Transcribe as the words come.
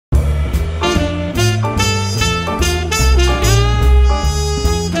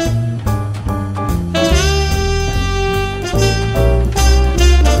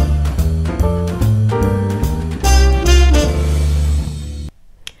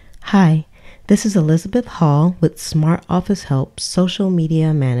Hi, this is Elizabeth Hall with Smart Office Help Social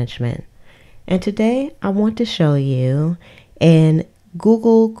Media Management. And today I want to show you an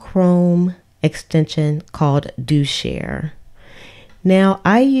Google Chrome extension called DoShare. Now,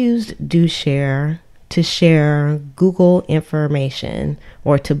 I used DoShare to share Google information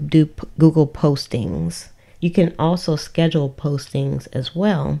or to do Google postings. You can also schedule postings as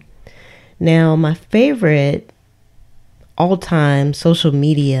well. Now, my favorite all-time social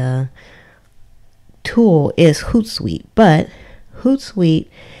media tool is Hootsuite, but Hootsuite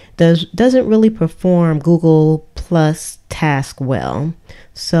doesn't really perform Google Plus task well.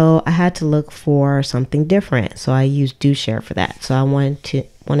 So I had to look for something different. So I used DoShare for that. So I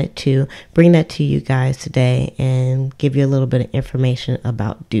wanted to bring that to you guys today and give you a little bit of information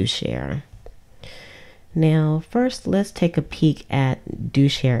about DoShare. Now, first, let's take a peek at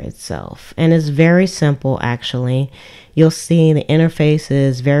DoShare itself. And it's very simple, actually. You'll see the interface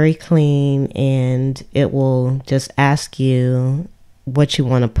is very clean, and it will just ask you what you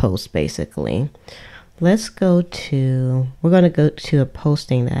want to post, basically. We're going to go to a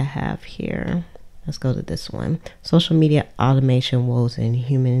posting that I have here. Let's go to this one. Social media automation woes in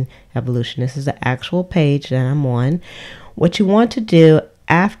human evolution. This is the actual page that I'm on. What you want to do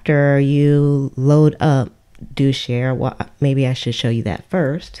after you load up DoShare, well, maybe I should show you that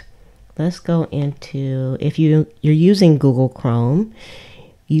first. Let's go into, if you're using Google Chrome,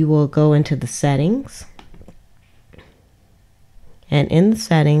 you will go into the settings. And in the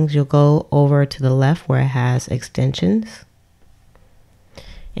settings, you'll go over to the left where it has extensions.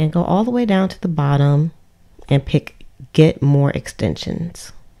 And go all the way down to the bottom and pick Get More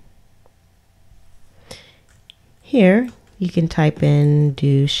Extensions. Here, you can type in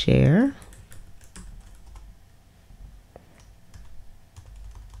DoShare.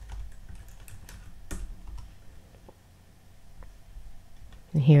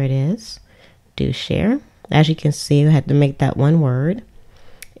 And here it is, DoShare. As you can see, I had to make that one word.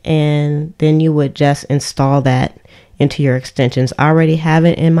 And then you would just install that into your extensions. I already have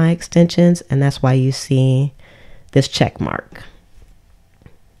it in my extensions, and that's why you see this check mark.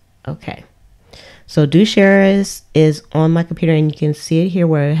 Okay. So DoShare is on my computer, and you can see it here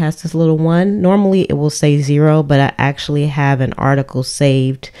where it has this little one. Normally it will say 0, but I actually have an article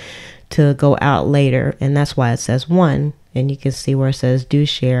saved to go out later, and that's why it says 1. And you can see where it says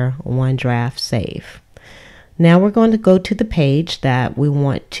DoShare OneDrive Save. Now we're going to go to the page that we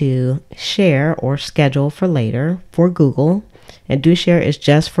want to share or schedule for later for Google. And DoShare is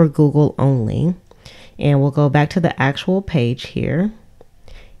just for Google only. And we'll go back to the actual page here.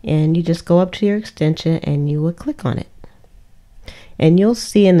 And you just go up to your extension and you will click on it. And you'll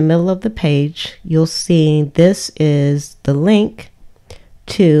see in the middle of the page, you'll see this is the link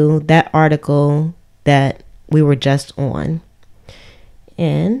to that article that we were just on.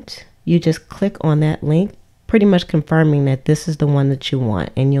 And you just click on that link, pretty much confirming that this is the one that you want.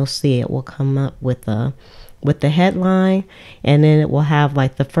 And you'll see it will come up with the headline, and then it will have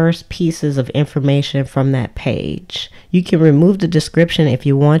like the first pieces of information from that page. You can remove the description if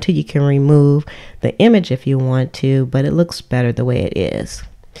you want to. You can remove the image if you want to, but it looks better the way it is.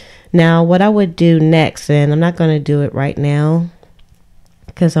 Now, what I would do next, and I'm not going to do it right now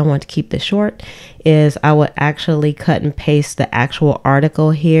because I want to keep this short, is I would actually cut and paste the actual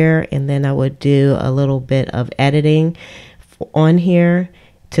article here, and then I would do a little bit of editing on here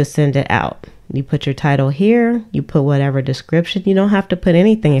to send it out. You put your title here, you put whatever description. You don't have to put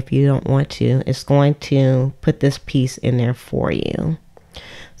anything if you don't want to. It's going to put this piece in there for you.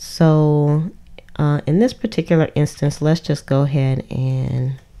 So in this particular instance, let's just go ahead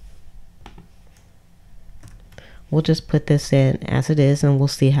and we'll just put this in as it is, and we'll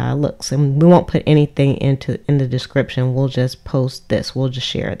see how it looks. And we won't put anything in the description. We'll just post this. We'll just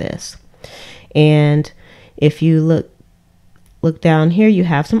share this. And if you look down here, you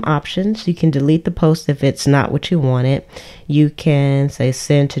have some options. You can delete the post if it's not what you wanted. You can say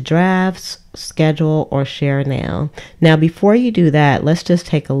send to drafts, schedule, or share now. Now, before you do that, let's just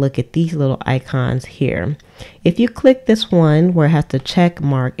take a look at these little icons here. If you click this one where it has the check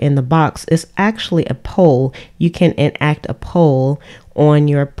mark in the box, it's actually a poll. You can enact a poll on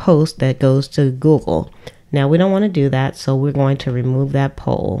your post that goes to Google. Now, we don't want to do that, so we're going to remove that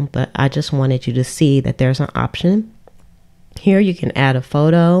poll, but I just wanted you to see that there's an option. Here you can add a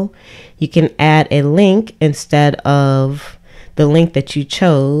photo. You can add a link instead of the link that you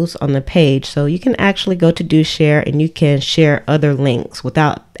chose on the page. So you can actually go to DoShare and you can share other links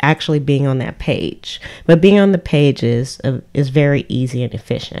without actually being on that page. But being on the page is very easy and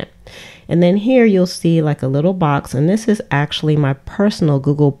efficient. And then here you'll see like a little box, and this is actually my personal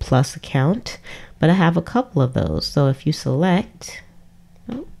Google Plus account, but I have a couple of those. So if you select,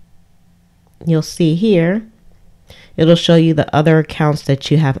 you'll see here, it'll show you the other accounts that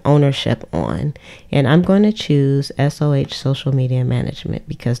you have ownership on. And I'm going to choose SOH Social Media Management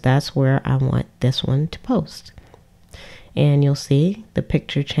because that's where I want this one to post. And you'll see the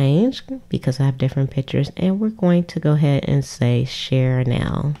picture change because I have different pictures. And we're going to go ahead and say share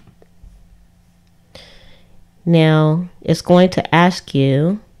now. Now it's going to ask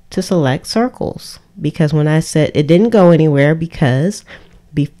you to select circles because when I said it didn't go anywhere because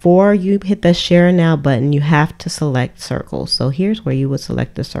before you hit the share now button, you have to select circles. So here's where you would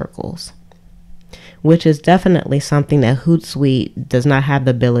select the circles, which is definitely something that Hootsuite does not have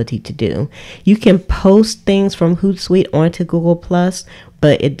the ability to do. You can post things from Hootsuite onto Google+,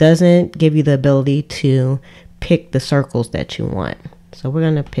 but it doesn't give you the ability to pick the circles that you want. So we're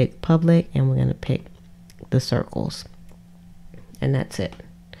going to pick public and we're going to pick the circles. And that's it.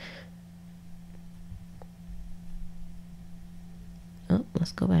 Oh,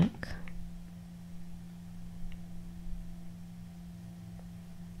 let's go back.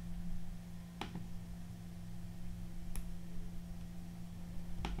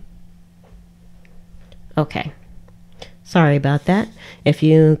 Okay, sorry about that. If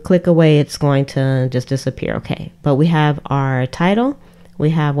you click away, it's going to just disappear. Okay, but we have our title, we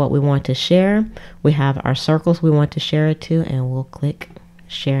have what we want to share, we have our circles we want to share it to, and we'll click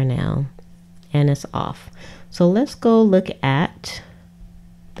share now, and it's off. So let's go look at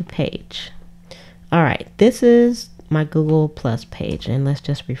the page. All right, this is my Google Plus page, and let's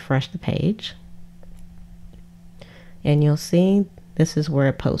just refresh the page, and you'll see this is where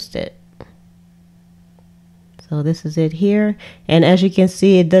it posted. So this is it here. And as you can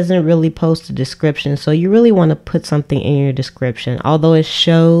see, it doesn't really post a description. So you really want to put something in your description. Although it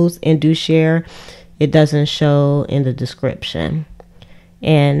shows in Do Share, it doesn't show in the description.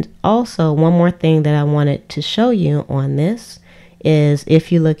 And also one more thing that I wanted to show you on this is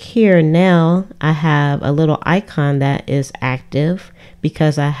if you look here now, I have a little icon that is active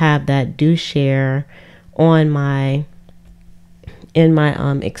because I have that Do Share on my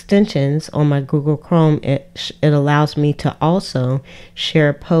extensions on my Google Chrome. It allows me to also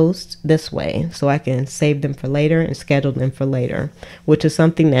share posts this way, so I can save them for later and schedule them for later, which is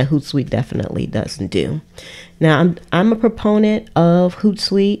something that Hootsuite definitely doesn't do. Now I'm a proponent of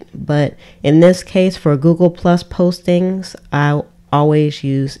Hootsuite, but in this case for Google Plus postings, I always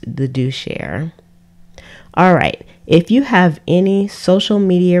use the Do Share. All right. If you have any social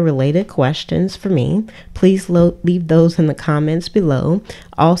media related questions for me, please leave those in the comments below.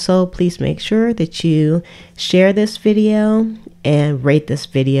 Also, please make sure that you share this video and rate this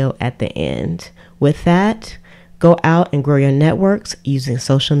video at the end. With that, go out and grow your networks using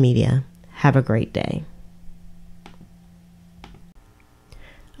social media. Have a great day.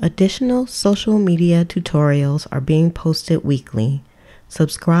 Additional social media tutorials are being posted weekly.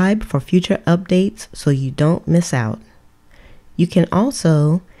 Subscribe for future updates so you don't miss out. You can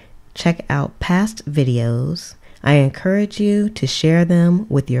also check out past videos. I encourage you to share them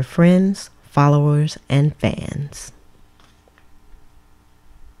with your friends, followers, and fans.